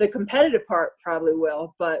 The competitive part probably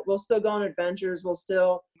will, but we'll still go on adventures. We'll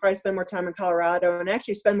still probably spend more time in Colorado and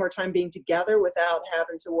actually spend more time being together without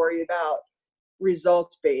having to worry about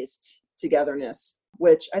results-based togetherness,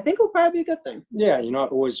 which I think will probably be a good thing. Yeah, you're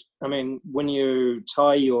not always, I mean, when you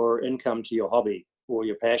tie your income to your hobby or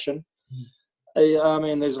your passion, I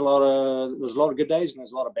mean, there's a lot of good days and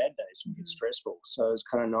there's a lot of bad days when it gets stressful. So it's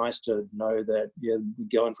kind of nice to know that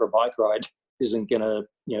going for a bike ride isn't going to,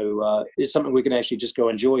 is something we can actually just go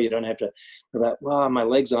enjoy. You don't have to about, well, my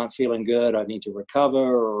legs aren't feeling good, I need to recover,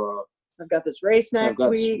 or I've got this race next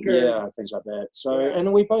week. Yeah, things like that. So,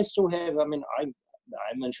 and we both still have, I mean,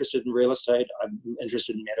 I'm interested in real estate, I'm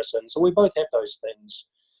interested in medicine. So we both have those things.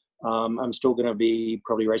 I'm still going to be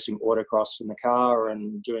probably racing autocross in the car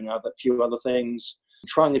and doing a few other things,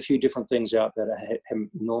 trying a few different things out that I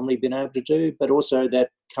haven't normally been able to do, but also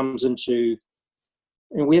that comes into,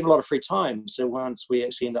 and we have a lot of free time. So once we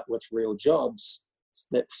actually end up with real jobs,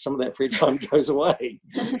 that some of that free time goes away.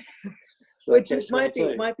 So which might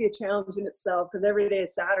be a challenge in itself, because every day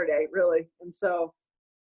is Saturday, really. And so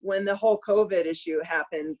when the whole COVID issue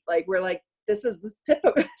happened, like we're like, this is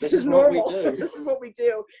typical. This is normal. This is what we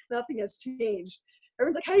do. Nothing has changed.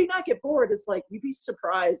 Everyone's like, how do you not get bored? It's like, you'd be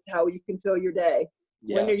surprised how you can fill your day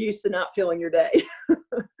when you're used to not filling your day.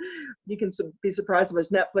 You can be surprised how much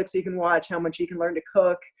Netflix you can watch, how much you can learn to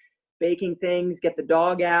cook, baking things, get the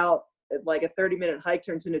dog out. Like a 30-minute hike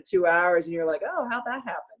turns into 2 hours, and you're like, oh, how'd that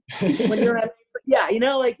happen? When you're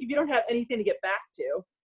like if you don't have anything to get back to,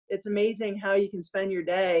 it's amazing how you can spend your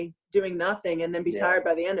day doing nothing and then be tired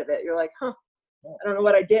by the end of it. You're like, I don't know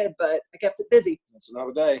what I did, but I kept it busy. It's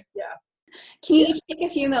another day. Yeah. Can you each take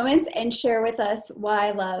a few moments and share with us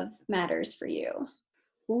why love matters for you?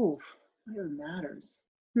 Ooh, why it matters.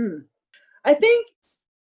 I think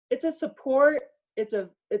it's a support. It's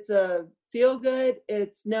a feel good.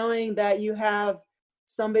 It's knowing that you have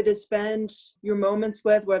somebody to spend your moments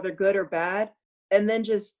with, whether good or bad. And then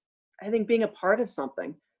just, I think being a part of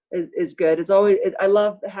something is good. It's always, I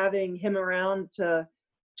love having him around to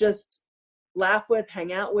just laugh with,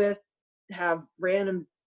 hang out with, have random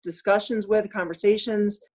discussions with,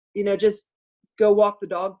 conversations, just go walk the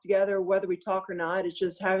dog together, whether we talk or not. It's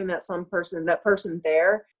just having that person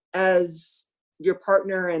there as your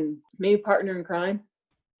partner, and maybe partner in crime.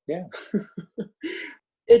 Yeah.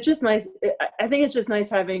 It's just nice. I think it's just nice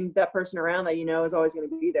having that person around that is always going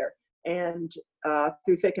to be there, and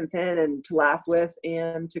through thick and thin, and to laugh with,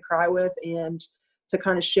 and to cry with, and to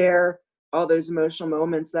kind of share all those emotional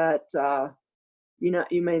moments that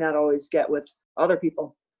you may not always get with other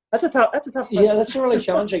people. That's a tough question. Yeah, that's a really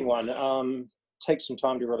challenging one. Takes some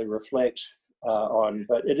time to really reflect on,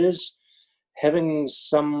 but it is having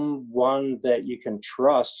someone that you can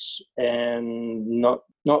trust and not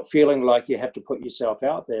feeling like you have to put yourself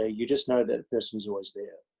out there. You just know that the person's always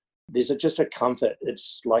there. There's just a comfort.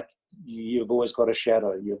 It's like you've always got a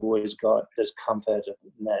shadow. You've always got this comfort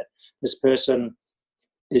in that this person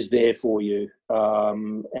is there for you.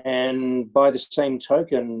 And by the same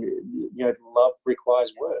token, love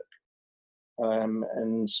requires work.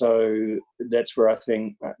 And so that's where I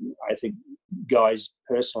think guys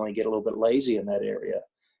personally get a little bit lazy in that area.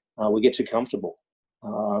 We get too comfortable.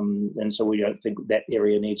 And so we don't think that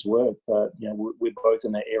area needs work, but we're both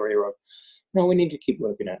in that area of, we need to keep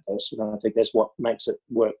working at this. And I think that's what makes it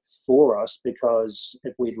work for us, because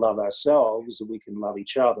if we love ourselves, we can love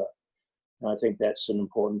each other. And I think that's an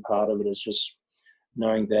important part of it, is just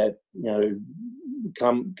knowing that,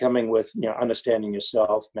 coming with, understanding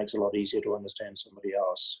yourself makes it a lot easier to understand somebody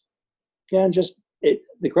else. Yeah, and just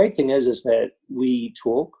the great thing is that we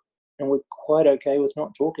talk, and we're quite okay with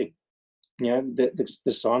not talking. The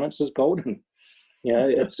silence is golden.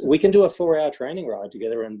 We can do a 4-hour training ride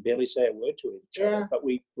together and barely say a word to each other, but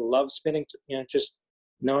we love spending, just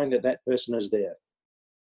knowing that person is there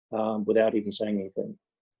without even saying anything.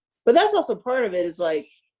 But that's also part of it, is like,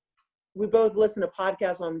 we both listen to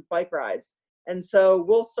podcasts on bike rides. And so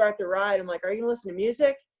we'll start the ride. I'm like, are you going to listen to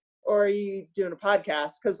music, or are you doing a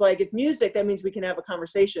podcast? Because if music, that means we can have a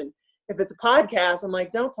conversation. If it's a podcast, I'm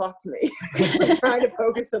like, don't talk to me, because I'm trying to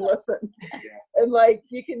focus and listen. And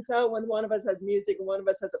you can tell when one of us has music and one of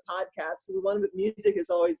us has a podcast, because the one with music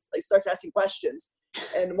is always starts asking questions.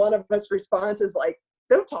 And one of us responds is like,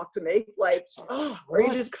 don't talk to me. Or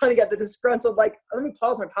you just kind of get the disgruntled, let me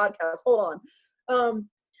pause my podcast. Hold on.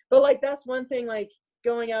 But that's one thing,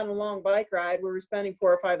 going out on a long bike ride where we're spending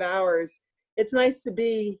 4 or 5 hours, it's nice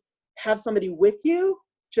to have somebody with you,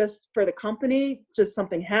 just for the company. Just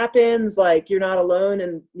something happens, you're not alone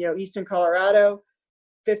in, Eastern Colorado,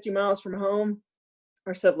 50 miles from home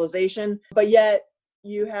or civilization, but yet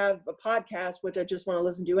you have a podcast, which I just want to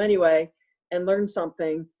listen to anyway. and learn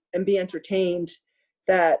something and be entertained.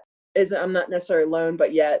 I'm not necessarily alone,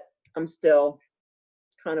 but yet I'm still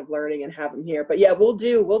kind of learning and have them here. But yeah, we'll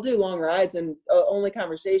do long rides, and only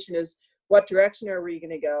conversation is, what direction are we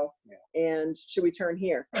going to go? Yeah. And should we turn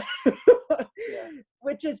here? Yeah.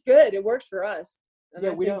 Which is good. It works for us. And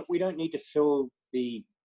yeah, we don't need to fill the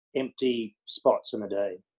empty spots in a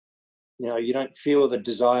day. You don't feel the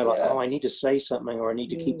desire like, I need to say something, or I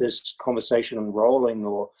need to keep this conversation rolling,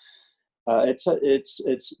 or it's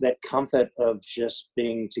that comfort of just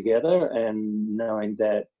being together and knowing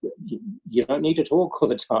that you don't need to talk all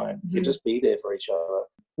the time. You can just be there for each other.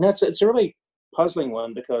 And it's a really puzzling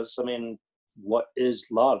one, because what is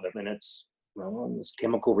love? it's this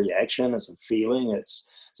chemical reaction, it's a feeling, it's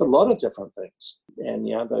a lot of different things, and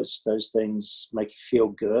those things make you feel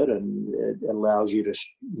good, and it allows you to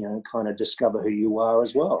kind of discover who you are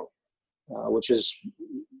as well, which is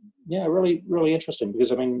really, really interesting,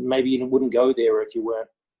 because maybe you wouldn't go there if you weren't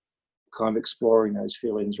kind of exploring those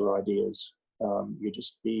feelings or ideas. You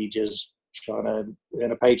just trying to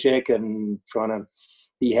earn a paycheck and trying to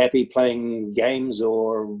be happy playing games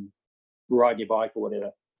or riding your bike or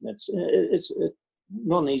whatever. It's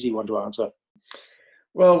not an easy one to answer.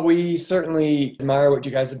 Well, we certainly admire what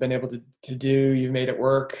you guys have been able to do. You've made it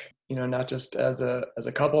work, not just as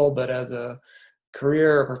a couple, but as a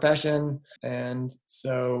career or profession. And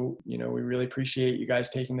so, we really appreciate you guys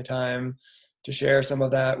taking the time to share some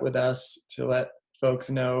of that with us, to let folks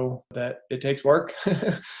know that it takes work.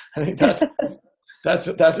 I think that's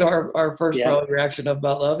our first probably reaction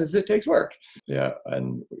about love, is it takes work. Yeah.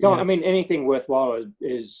 And anything worthwhile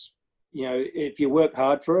is, if you work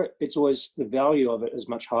hard for it, it's always, the value of it is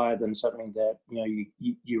much higher than something that,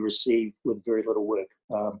 you receive with very little work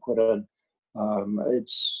put in.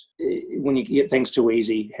 It's when you get things too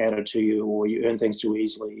easy handed to you, or you earn things too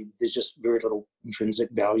easily, there's just very little intrinsic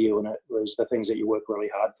value in it, whereas the things that you work really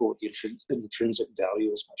hard for, the intrinsic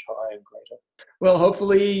value is much higher and greater. Well,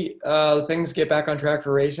 hopefully things get back on track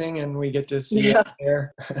for racing, and we get to see it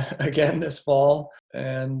there again this fall,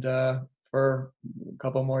 and for a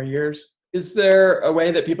couple more years. Is there a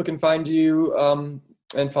way that people can find you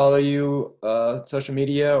and follow you, social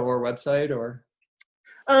media or website, or?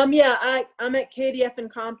 I'm at Katie F. in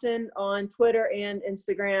Compton on Twitter and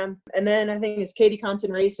Instagram. And then I think it's Katie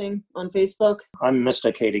Compton Racing on Facebook. I'm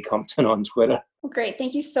Mr. Katie Compton on Twitter. Well, great.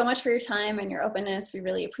 Thank you so much for your time and your openness. We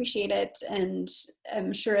really appreciate it. And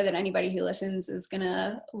I'm sure that anybody who listens is going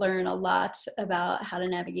to learn a lot about how to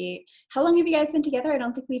navigate. How long have you guys been together? I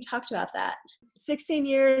don't think we talked about that. 16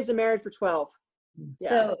 years and married for 12. Yeah.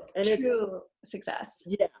 So and true success.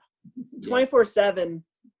 Yeah. 24/7.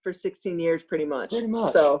 For 16 years, pretty much.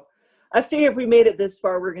 So I figure if we made it this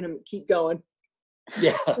far, we're going to keep going.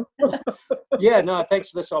 Yeah. Yeah, no, thanks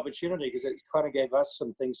for this opportunity, because it kind of gave us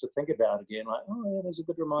some things to think about again. Like, there's a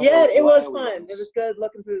good reminder. Yeah, it was fun. It was good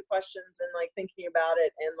looking through the questions and thinking about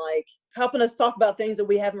it, and helping us talk about things that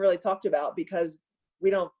we haven't really talked about, because we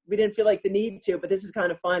didn't feel like the need to, but this is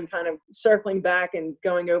kind of fun, kind of circling back and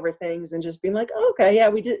going over things and just being like, okay, yeah,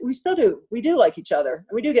 we do like each other,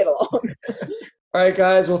 and we do get along. All right,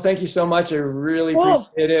 guys. Well, thank you so much. I really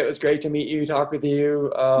appreciate it. It was great to meet you, talk with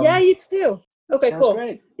you. Yeah, you too. Okay, cool.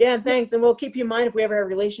 Great. Yeah, thanks. And we'll keep you in mind if we ever have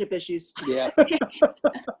relationship issues. Yeah.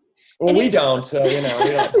 Well, we don't, so, we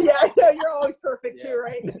don't. Yeah, I know. You're always perfect too,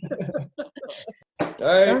 right?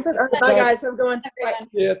 All right. Bye, guys. Have a good one. Bye.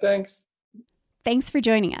 Yeah, thanks. Thanks for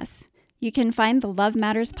joining us. You can find the Love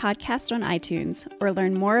Matters podcast on iTunes, or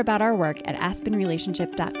learn more about our work at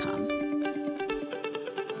aspenrelationship.com.